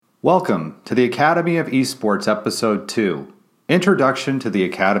Welcome to the Academy of Esports Episode 2, Introduction to the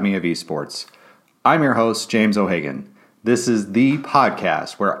Academy of Esports. I'm your host, James O'Hagan. This is the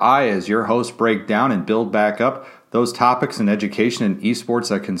podcast where I, as your host, break down and build back up those topics in education and esports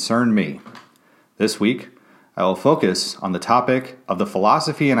that concern me. This week, I will focus on the topic of the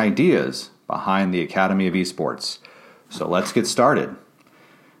philosophy and ideas behind the Academy of Esports. So let's get started.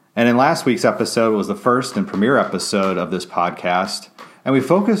 And in last week's episode was the first and premiere episode of this podcast, and we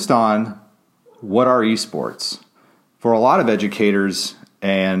focused on what are esports. For a lot of educators,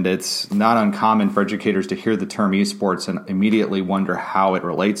 and it's not uncommon for educators to hear the term esports and immediately wonder how it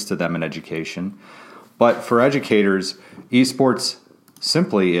relates to them in education. But for educators, esports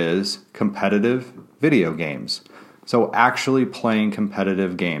simply is competitive video games. So actually playing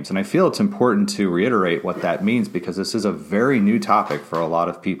competitive games. And I feel it's important to reiterate what that means because this is a very new topic for a lot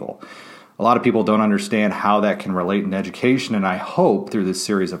of people. A lot of people don't understand how that can relate in education, and I hope through this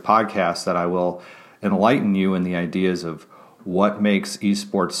series of podcasts that I will enlighten you in the ideas of what makes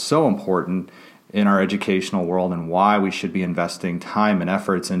esports so important in our educational world and why we should be investing time and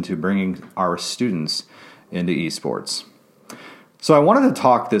efforts into bringing our students into esports. So I wanted to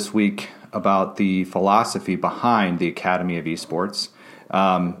talk this week about the philosophy behind the Academy of Esports.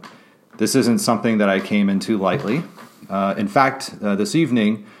 This isn't something that I came into lightly. In fact, this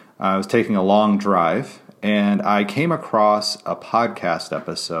evening, I was taking a long drive, and I came across a podcast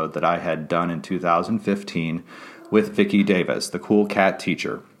episode that I had done in 2015 with Vicki Davis, the cool cat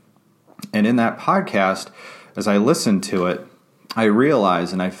teacher. And in that podcast, as I listened to it, I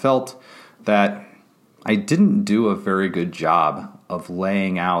realized and I felt that I didn't do a very good job of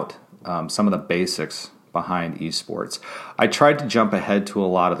laying out some of the basics behind esports. I tried to jump ahead to a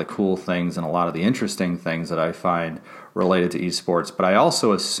lot of the cool things and a lot of the interesting things that I find related to esports, but I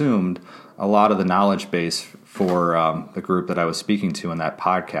also assumed a lot of the knowledge base for the group that I was speaking to in that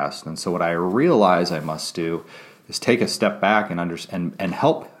podcast. And so what I realized I must do is take a step back and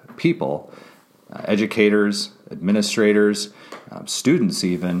help people, educators, administrators, students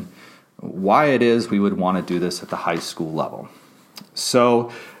even, why it is we would want to do this at the high school level.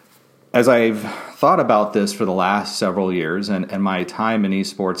 So as I've thought about this for the last several years, and my time in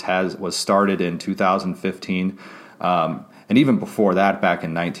esports was started in 2015, and even before that, back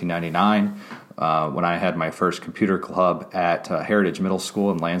in 1999, when I had my first computer club at Heritage Middle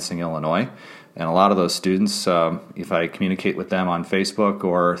School in Lansing, Illinois. And a lot of those students, if I communicate with them on Facebook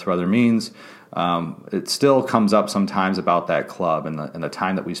or through other means, it still comes up sometimes about that club and the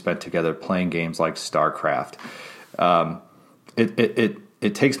time that we spent together playing games like StarCraft.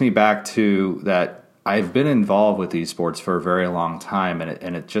 It takes me back to that I've been involved with esports for a very long time,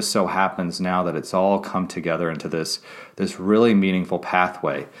 and it just so happens now that it's all come together into this really meaningful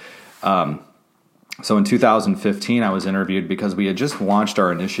pathway. So in 2015, I was interviewed because we had just launched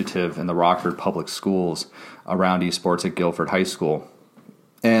our initiative in the Rockford Public Schools around esports at Guilford High School.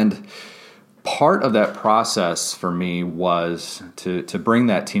 And part of that process for me was to bring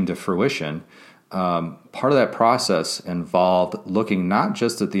that team to fruition. Part of that process involved looking not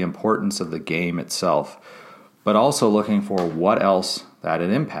just at the importance of the game itself, but also looking for what else that it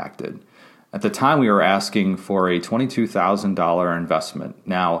impacted. At the time, we were asking for a $22,000 investment.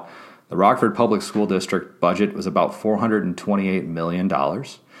 Now, the Rockford Public School District budget was about $428 million,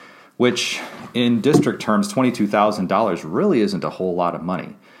 which in district terms, $22,000 really isn't a whole lot of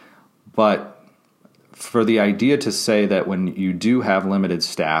money. But for the idea to say that when you do have limited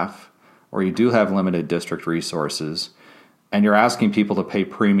staff, or you do have limited district resources, and you're asking people to pay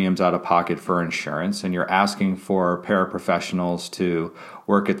premiums out of pocket for insurance, and you're asking for paraprofessionals to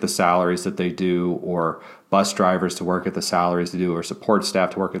work at the salaries that they do, or bus drivers to work at the salaries they do, or support staff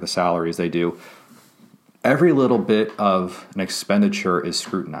to work at the salaries they do, every little bit of an expenditure is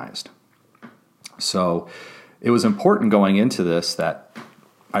scrutinized. So it was important going into this that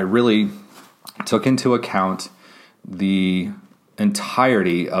I really took into account the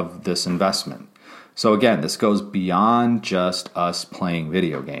entirety of this investment. So again, this goes beyond just us playing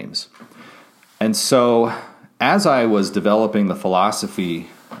video games. And so as I was developing the philosophy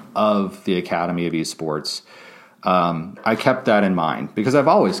of the Academy of Esports, I kept that in mind because I've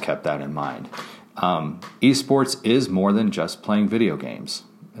always kept that in mind. Esports is more than just playing video games.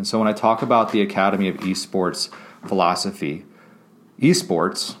 And so when I talk about the Academy of Esports philosophy,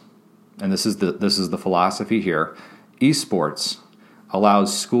 esports, and this is the philosophy here, esports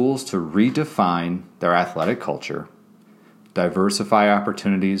allows schools to redefine their athletic culture, diversify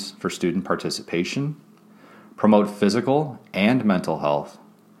opportunities for student participation, promote physical and mental health,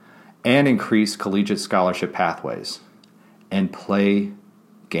 and increase collegiate scholarship pathways, and play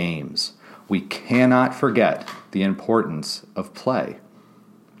games. We cannot forget the importance of play.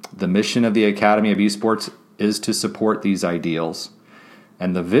 The mission of the Academy of Esports is to support these ideals,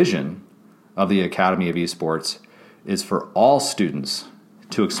 and the vision of the Academy of Esports is for all students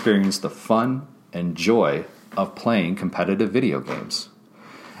to experience the fun and joy of playing competitive video games.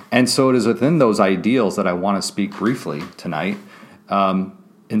 And so it is within those ideals that I want to speak briefly tonight.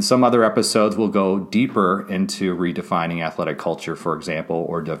 In some other episodes, we'll go deeper into redefining athletic culture, for example,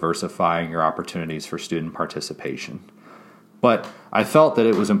 or diversifying your opportunities for student participation. But I felt that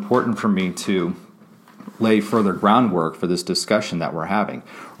it was important for me to lay further groundwork for this discussion that we're having.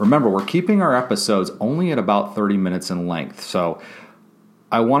 Remember, we're keeping our episodes only at about 30 minutes in length, so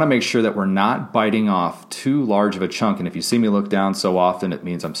I want to make sure that we're not biting off too large of a chunk. And if you see me look down so often, it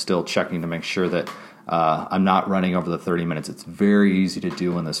means I'm still checking to make sure that I'm not running over the 30 minutes. It's very easy to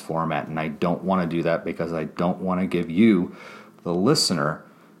do in this format, and I don't want to do that because I don't want to give you, the listener,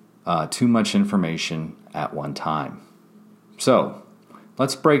 too much information at one time. So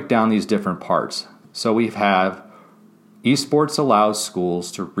let's break down these different parts. So we have esports allows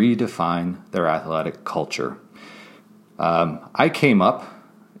schools to redefine their athletic culture. I came up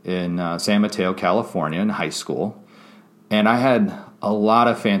in San Mateo, California in high school, and I had a lot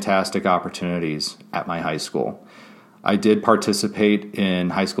of fantastic opportunities at my high school. I did participate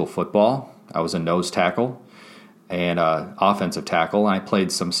in high school football. I was a nose tackle and offensive tackle, and I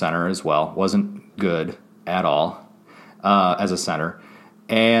played some center as well. Wasn't good at all as a center.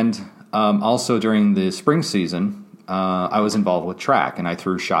 And also during the spring season, I was involved with track, and I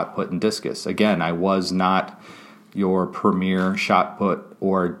threw shot put and discus. Again, I was not your premier shot put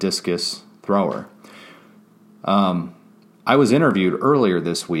or discus thrower. I was interviewed earlier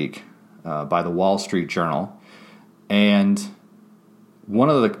this week by the Wall Street Journal, and one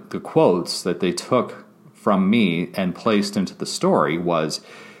of the quotes that they took from me and placed into the story was,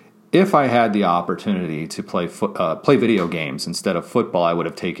 if I had the opportunity to play video games instead of football, I would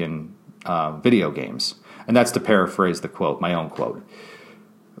have taken video games. And that's to paraphrase the quote, my own quote.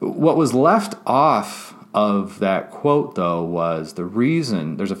 What was left off of that quote, though, was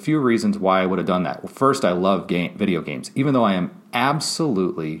there's a few reasons why I would have done that. Well, first, I love video games. Even though I am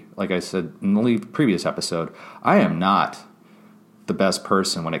absolutely, like I said in the previous episode, I am not the best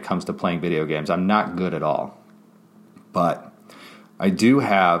person when it comes to playing video games. I'm not good at all. But I do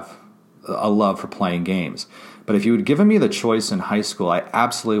have a love for playing games. But if you had given me the choice in high school, I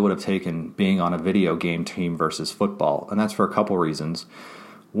absolutely would have taken being on a video game team versus football. And that's for a couple reasons.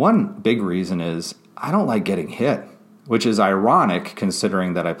 One big reason is I don't like getting hit, which is ironic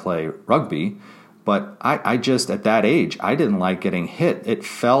considering that I play rugby. But I just, at that age, I didn't like getting hit. It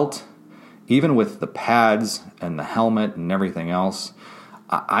felt, even with the pads and the helmet and everything else,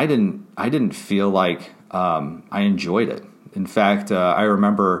 I didn't feel like I enjoyed it. In fact, I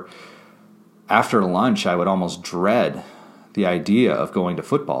remember after lunch, I would almost dread the idea of going to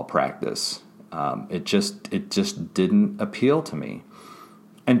football practice. It just didn't appeal to me.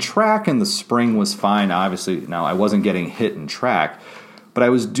 And track in the spring was fine. Obviously, now I wasn't getting hit in track, but I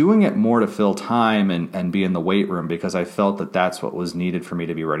was doing it more to fill time and be in the weight room because I felt that that's what was needed for me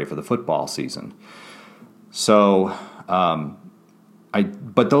to be ready for the football season. So,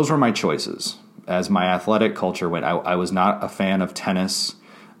 but those were my choices. As my athletic culture went, I was not a fan of tennis.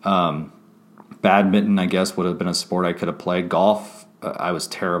 Badminton, I guess, would have been a sport I could have played. Golf, I was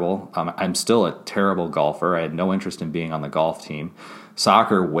terrible. I'm still a terrible golfer. I had no interest in being on the golf team.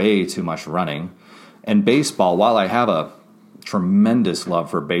 Soccer, way too much running. And baseball, while I have a tremendous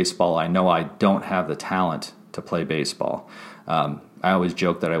love for baseball, I know I don't have the talent to play baseball. I always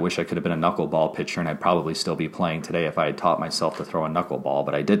joke that I wish I could have been a knuckleball pitcher, and I'd probably still be playing today if I had taught myself to throw a knuckleball,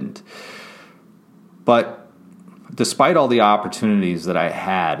 but I didn't. But despite all the opportunities that I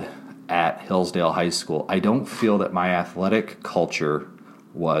had at Hillsdale High School, I don't feel that my athletic culture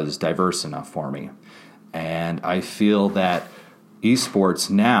was diverse enough for me. And I feel that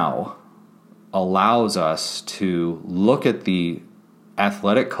esports now allows us to look at the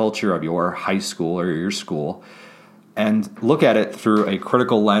athletic culture of your high school or your school and look at it through a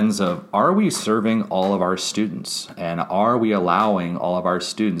critical lens of, are we serving all of our students? And are we allowing all of our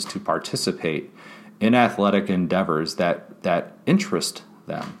students to participate in athletic endeavors that interest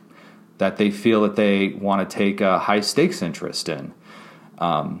them, that they feel that they want to take a high-stakes interest in?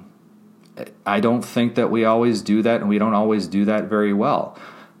 I don't think that we always do that, and we don't always do that very well.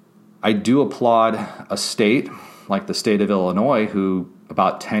 I do applaud a state like the state of Illinois, who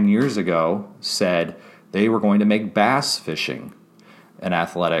about 10 years ago said they were going to make bass fishing an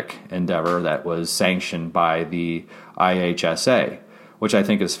athletic endeavor that was sanctioned by the IHSA, which I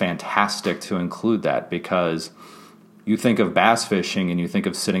think is fantastic to include that, because you think of bass fishing and you think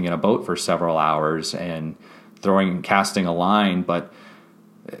of sitting in a boat for several hours and casting a line, but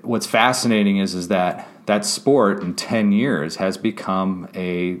what's fascinating is that sport in 10 years has become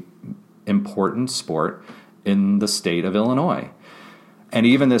a important sport in the state of Illinois. And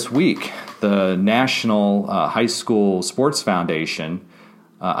even this week, the National High School Sports Foundation,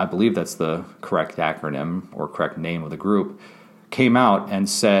 I believe that's the correct acronym or correct name of the group, came out and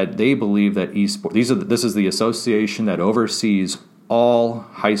said they believe that esports, this is the association that oversees all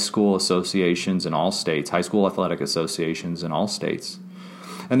high school associations in all states, high school athletic associations in all states.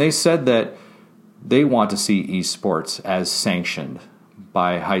 And they said that they want to see esports as sanctioned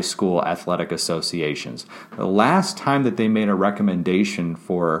by high school athletic associations. The last time that they made a recommendation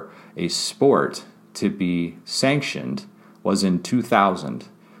for a sport to be sanctioned was in 2000,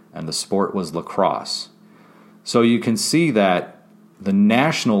 and the sport was lacrosse. So you can see that the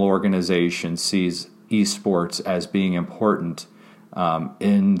national organization sees esports as being important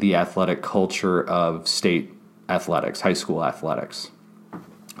in the athletic culture of state athletics, high school athletics.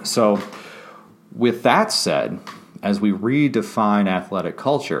 So with that said, as we redefine athletic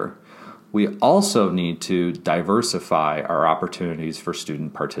culture, we also need to diversify our opportunities for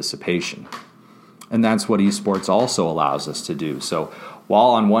student participation. And that's what esports also allows us to do. So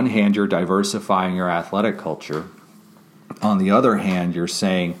while on one hand you're diversifying your athletic culture, on the other hand you're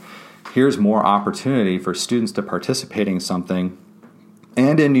saying, here's more opportunity for students to participate in something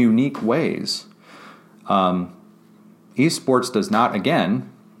and in unique ways. Esports does not,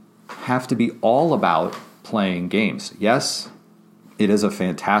 again, have to be all about playing games. Yes, it is a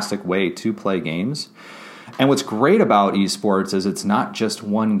fantastic way to play games. And what's great about esports is it's not just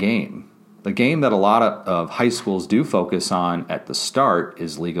one game. The game that a lot of high schools do focus on at the start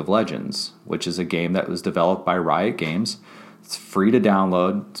is League of Legends, which is a game that was developed by Riot Games. It's free to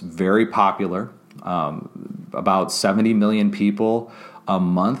download. It's very popular. About 70 million people a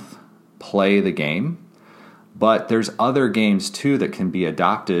month play the game. But there's other games too that can be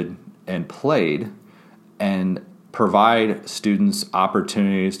adopted and played and provide students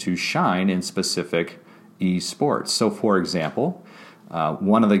opportunities to shine in specific esports. So for example,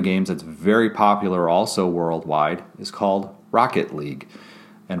 one of the games that's very popular also worldwide is called Rocket League.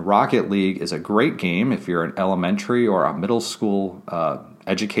 And Rocket League is a great game if you're an elementary or a middle school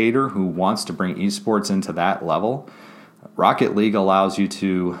educator who wants to bring esports into that level. Rocket League allows you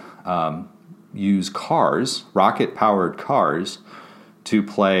to use cars, rocket-powered cars, to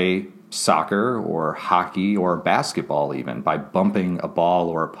play soccer or hockey or basketball even by bumping a ball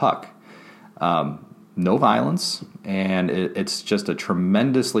or a puck. No violence, and it's just a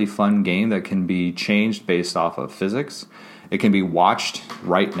tremendously fun game that can be changed based off of physics. It can be watched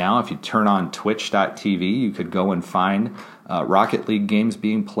right now. If you turn on twitch.tv, you could go and find Rocket League games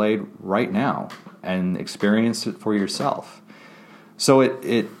being played right now and experience it for yourself. So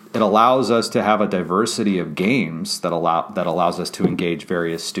it allows us to have a diversity of games that allows us to engage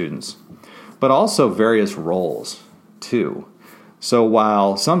various students, but also various roles too. So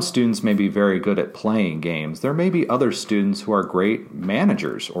while some students may be very good at playing games, there may be other students who are great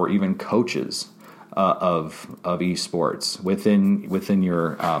managers or even coaches of esports within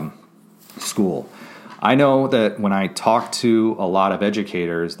your school. I know that when I talk to a lot of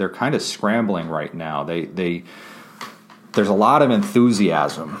educators, they're kind of scrambling right now. There's a lot of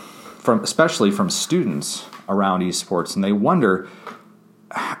enthusiasm especially from students around esports, and they wonder,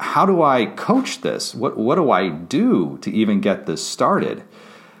 how do I coach this? What do I do to even get this started?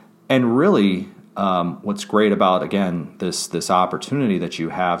 And really, what's great about, again, this opportunity that you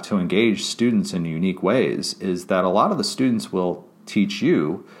have to engage students in unique ways is that a lot of the students will teach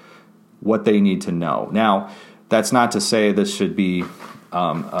you what they need to know. Now, that's not to say this should be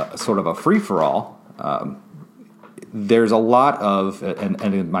a sort of a free-for-all. There's a lot of,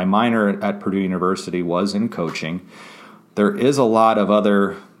 and my minor at Purdue University was in coaching. There is a lot of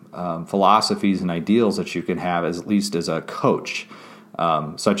other philosophies and ideals that you can have, at least as a coach,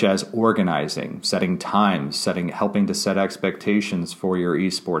 such as organizing, setting times, helping to set expectations for your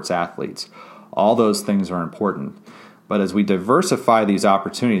esports athletes. All those things are important. But as we diversify these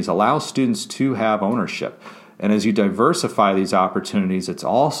opportunities, allow students to have ownership. And as you diversify these opportunities, it's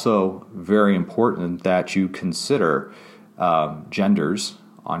also very important that you consider genders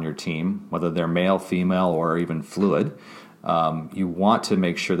on your team, whether they're male, female, or even fluid. You want to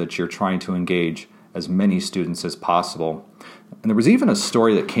make sure that you're trying to engage as many students as possible. And there was even a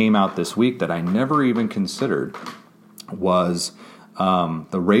story that came out this week that I never even considered, was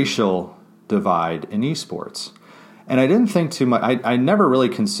the racial divide in esports. And I didn't think too much. I never really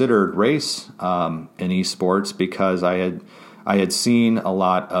considered race in esports because I had seen a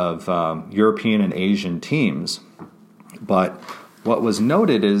lot of European and Asian teams. But what was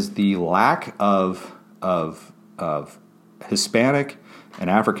noted is the lack of Hispanic and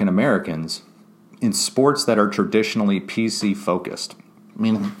African Americans in sports that are traditionally PC focused.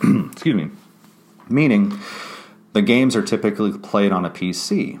 Meaning the games are typically played on a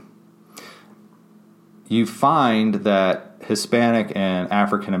PC. You find that Hispanic and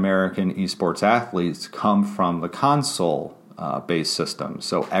African American esports athletes come from the console-based system,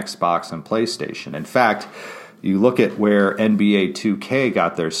 so Xbox and PlayStation. In fact, you look at where NBA 2K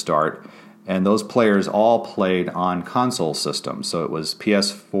got their start, and those players all played on console systems. So it was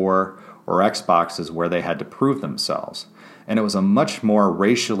PS4 or Xbox is where they had to prove themselves. And it was a much more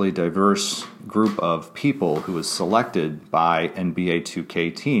racially diverse group of people who was selected by NBA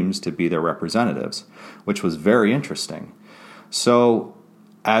 2K teams to be their representatives, which was very interesting. So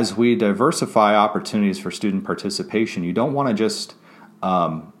as we diversify opportunities for student participation, you don't want to just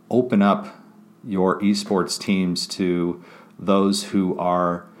open up your esports teams to those who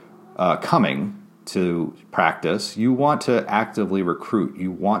are coming to practice. You want to actively recruit.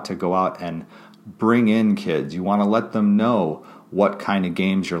 You want to go out and bring in kids. You want to let them know what kind of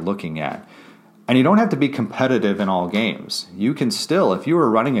games you're looking at. And you don't have to be competitive in all games. You can still, if you were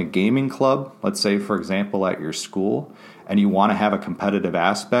running a gaming club, let's say, for example, at your school, and you want to have a competitive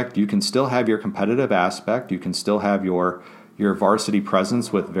aspect, you can still have your competitive aspect. You can still have your varsity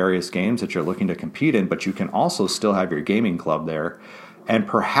presence with various games that you're looking to compete in, but you can also still have your gaming club there. And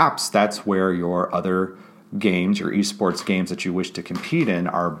perhaps that's where your other games, your esports games that you wish to compete in,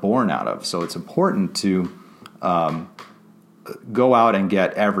 are born out of. So it's important to go out and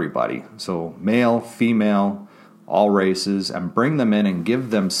get everybody. So male, female, all races, and bring them in and give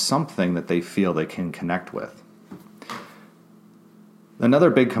them something that they feel they can connect with.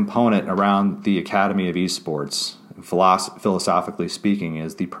 Another big component around the Academy of Esports, philosophically speaking,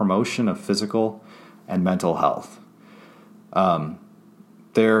 is the promotion of physical and mental health.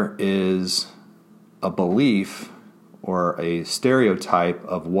 There is a belief or a stereotype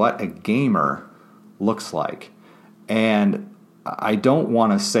of what a gamer looks like. And I don't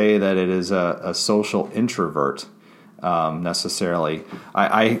want to say that it is a social introvert necessarily.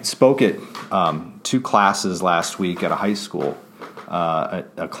 I spoke at 2 classes last week at a high school,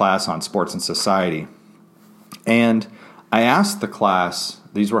 a class on sports and society. And I asked the class,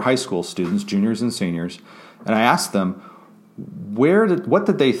 these were high school students, juniors and seniors, and I asked them, what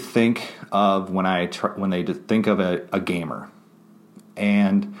did they think of when they think of a gamer?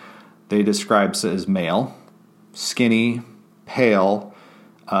 And they described it as male, skinny, pale,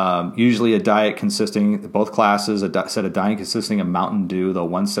 usually a diet consisting, both classes said a diet consisting of Mountain Dew, though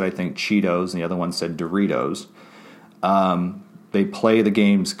one said, I think, Cheetos, and the other one said Doritos. They play the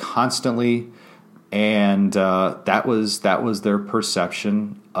games constantly, and that was their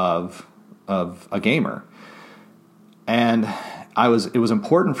perception of a gamer. And it was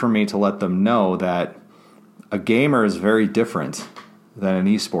important for me to let them know that a gamer is very different than an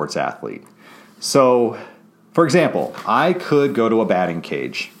esports athlete. So, for example, I could go to a batting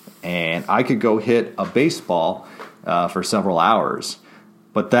cage and I could go hit a baseball for several hours,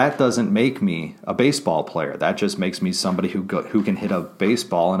 but that doesn't make me a baseball player. That just makes me somebody who can hit a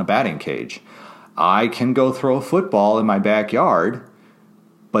baseball in a batting cage. I can go throw a football in my backyard,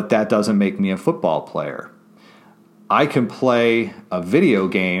 but that doesn't make me a football player. I can play a video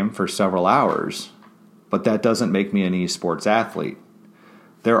game for several hours, but that doesn't make me an esports athlete.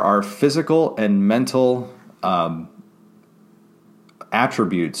 There are physical and mental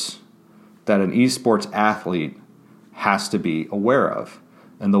attributes that an esports athlete has to be aware of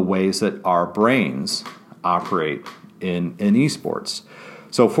and the ways that our brains operate in esports.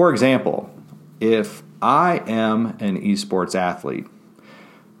 So, for example, if I am an esports athlete,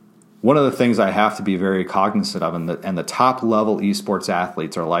 one of the things I have to be very cognizant of, and the top level esports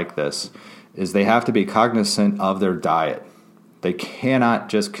athletes are like this, is they have to be cognizant of their diet. They cannot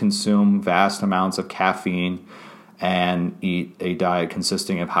just consume vast amounts of caffeine and eat a diet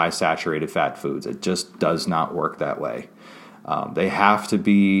consisting of high saturated fat foods. It just does not work that way. They have to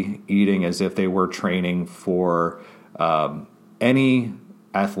be eating as if they were training for any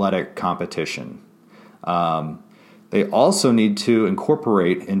athletic competition. They also need to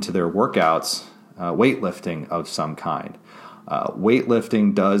incorporate into their workouts weightlifting of some kind.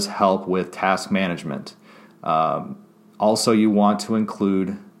 Weightlifting does help with task management. Also, you want to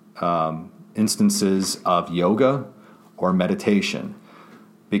include instances of yoga or meditation,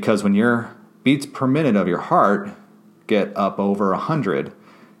 because when your beats per minute of your heart get up over 100,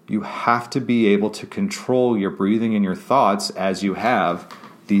 you have to be able to control your breathing and your thoughts as you have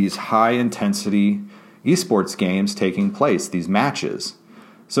these high-intensity esports games taking place, these matches.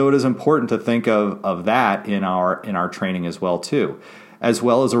 So it is important to think of that in our training as well, too, as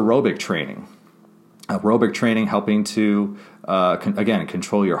well as aerobic training. Aerobic training helping to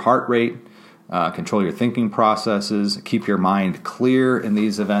control your heart rate, control your thinking processes, keep your mind clear in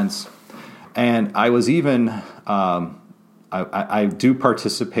these events. And I was even, I do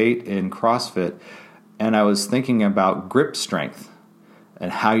participate in CrossFit, and I was thinking about grip strength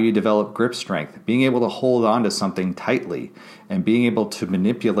and how you develop grip strength, being able to hold on to something tightly and being able to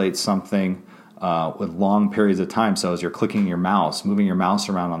manipulate something with long periods of time. So as you're clicking your mouse, moving your mouse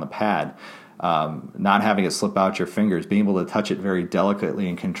around on the pad, not having it slip out your fingers, being able to touch it very delicately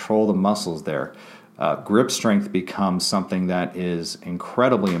and control the muscles there. Grip strength becomes something that is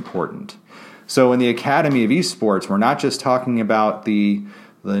incredibly important. So in the Academy of Esports, we're not just talking about the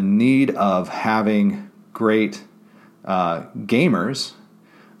need of having great gamers,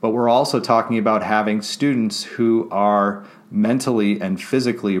 but we're also talking about having students who are mentally and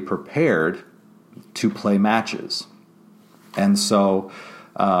physically prepared to play matches. And so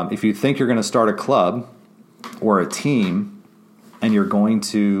if you think you're going to start a club or a team and you're going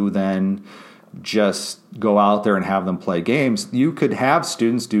to then just go out there and have them play games, you could have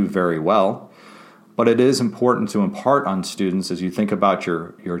students do very well, but it is important to impart on students, as you think about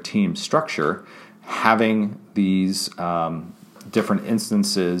your team structure, having these different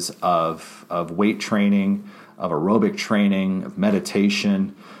instances of weight training, of aerobic training, of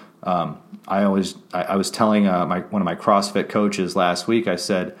meditation. I was telling one of my CrossFit coaches last week, I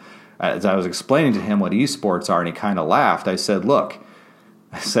said, as I was explaining to him what esports are, and he kind of laughed, I said, look,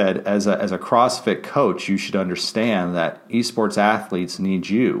 as a CrossFit coach, you should understand that esports athletes need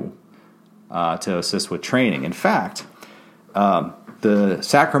you to assist with training. In fact, the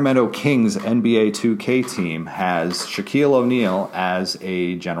Sacramento Kings NBA 2K team has Shaquille O'Neal as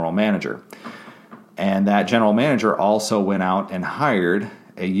a general manager. And that general manager also went out and hired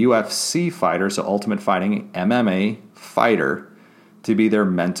a UFC fighter, so Ultimate Fighting MMA fighter, to be their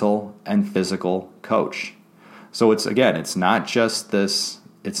mental and physical coach. So it's not just this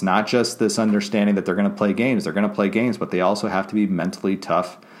understanding that they're going to play games. They're going to play games, but they also have to be mentally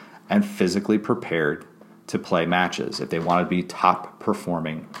tough and physically prepared to play matches if they want to be top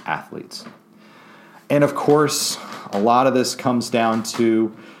performing athletes. And of course, a lot of this comes down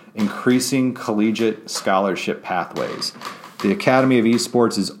to increasing collegiate scholarship pathways. The Academy of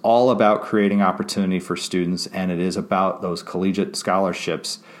Esports is all about creating opportunity for students, and it is about those collegiate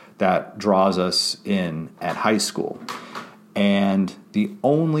scholarships that draws us in at high school. And the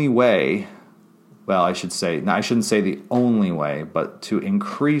only way, I shouldn't say the only way, but to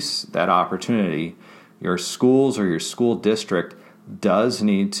increase that opportunity, your schools or your school district does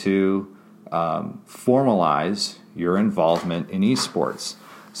need to formalize your involvement in esports.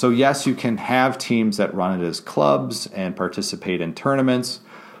 So yes, you can have teams that run it as clubs and participate in tournaments,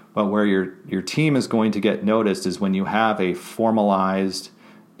 but where your team is going to get noticed is when you have a formalized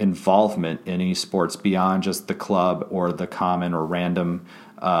involvement in esports beyond just the club or the common or random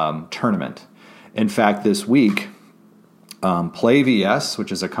tournament. In fact, this week, PlayVS,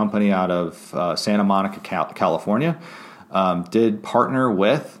 which is a company out of Santa Monica, California, did partner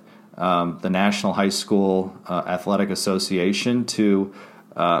with the National High School Athletic Association to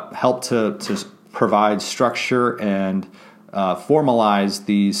help to provide structure and formalize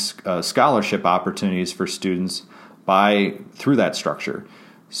these scholarship opportunities for students through that structure.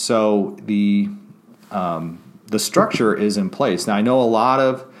 So the structure is in place. Now, I know a lot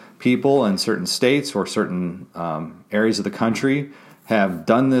of people in certain states or certain areas of the country have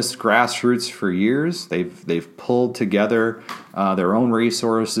done this grassroots for years. They've pulled together their own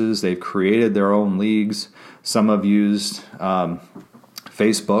resources. They've created their own leagues. Some have used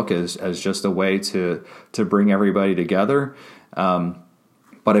Facebook as just a way to bring everybody together.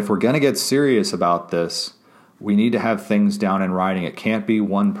 But if we're going to get serious about this, we need to have things down in writing. It can't be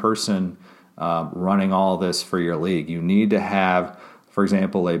one person running all this for your league. You need to have, for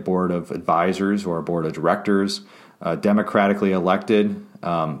example, a board of advisors or a board of directors, democratically elected.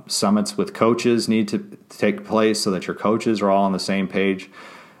 Summits with coaches need to take place so that your coaches are all on the same page.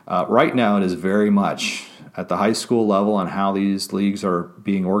 Right now, it is very much at the high school level and how these leagues are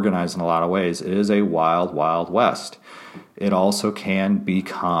being organized in a lot of ways. It is a wild, wild west. It also can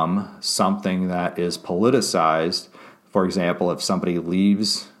become something that is politicized. For example, if somebody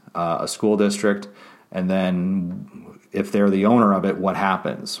leaves a school district and then if they're the owner of it, what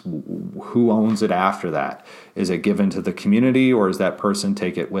happens? Who owns it after that? Is it given to the community or does that person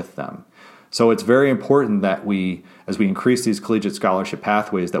take it with them? So it's very important that as we increase these collegiate scholarship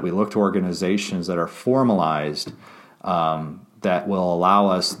pathways, that we look to organizations that are formalized that will allow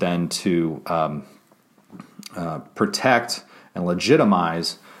us then to protect and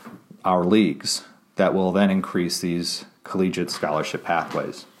legitimize our leagues that will then increase these collegiate scholarship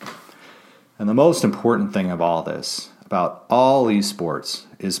pathways. And the most important thing of all this, about all esports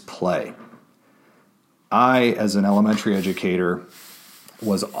is play. I, as an elementary educator,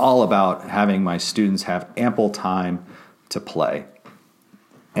 was all about having my students have ample time to play.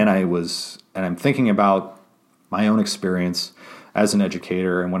 And I'm thinking about my own experience as an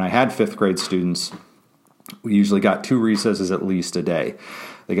educator. And when I had fifth grade students, we usually got 2 recesses at least a day.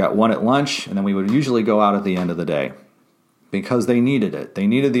 They got 1 at lunch, and then we would usually go out at the end of the day because they needed it. They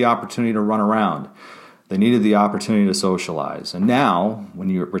needed the opportunity to run around. They needed the opportunity to socialize. And now,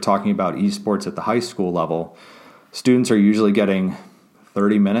 when we're talking about esports at the high school level, students are usually getting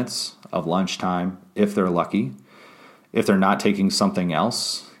 30 minutes of lunchtime if they're lucky. If they're not taking something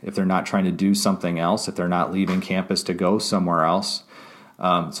else, if they're not trying to do something else, if they're not leaving campus to go somewhere else.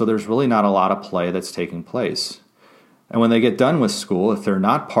 So there's really not a lot of play that's taking place. And when they get done with school, if they're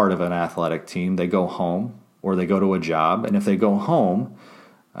not part of an athletic team, they go home or they go to a job. And if they go home,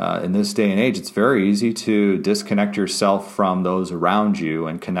 in this day and age, it's very easy to disconnect yourself from those around you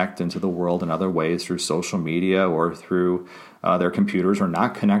and connect into the world in other ways through social media or through their computers, or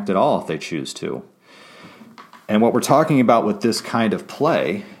not connect at all if they choose to. And what we're talking about with this kind of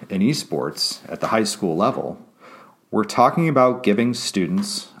play in esports at the high school level, we're talking about giving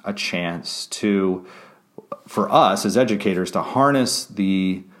students a chance for us as educators, to harness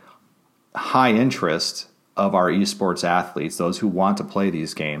the high interest of our esports athletes, those who want to play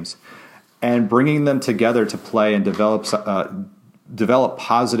these games, and bringing them together to play and develop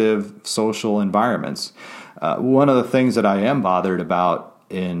positive social environments. One of the things that I am bothered about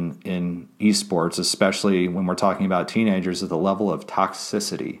in esports, especially when we're talking about teenagers, is the level of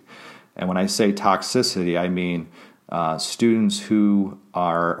toxicity. And when I say toxicity, I mean students who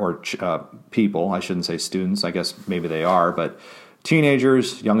are, or people, I shouldn't say students, I guess maybe they are, but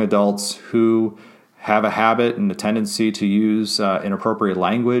teenagers, young adults who have a habit and a tendency to use inappropriate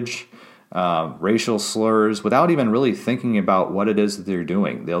language, racial slurs, without even really thinking about what it is that they're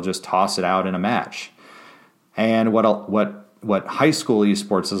doing. They'll just toss it out in a match. And what high school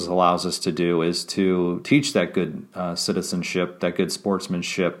esports allows us to do is to teach that good citizenship, that good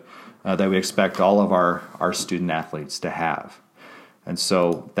sportsmanship that we expect all of our student athletes to have. And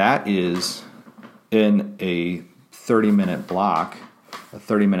so that is in a 30-minute block, a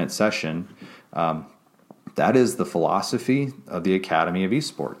 30-minute session. That is the philosophy of the Academy of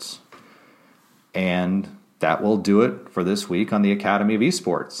Esports. And that will do it for this week on the Academy of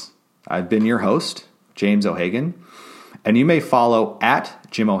Esports. I've been your host, James O'Hagan. And you may follow at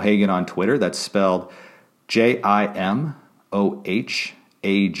Jim O'Hagan on Twitter. That's spelled JIMOHAGAN.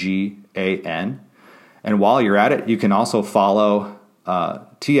 And while you're at it, you can also follow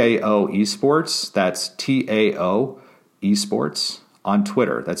TAO Esports. That's TAO Esports on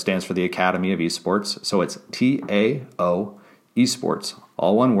Twitter. That stands for the Academy of Esports. So it's TAO Esports,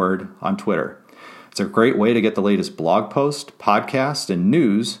 all one word, on Twitter. It's a great way to get the latest blog post, podcast, and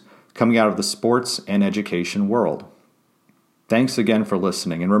news coming out of the sports and education world. Thanks again for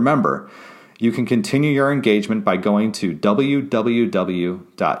listening. And remember, you can continue your engagement by going to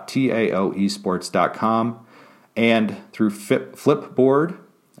www.taoesports.com and through Flipboard,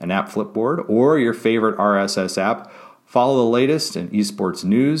 an app Flipboard, or your favorite RSS app, follow the latest in esports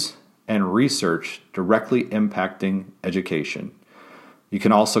news and research directly impacting education. You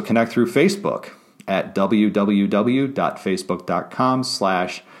can also connect through Facebook at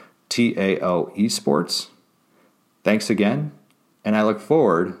www.facebook.com/TAOesports. Thanks again, and I look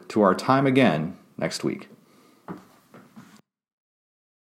forward to our time again next week.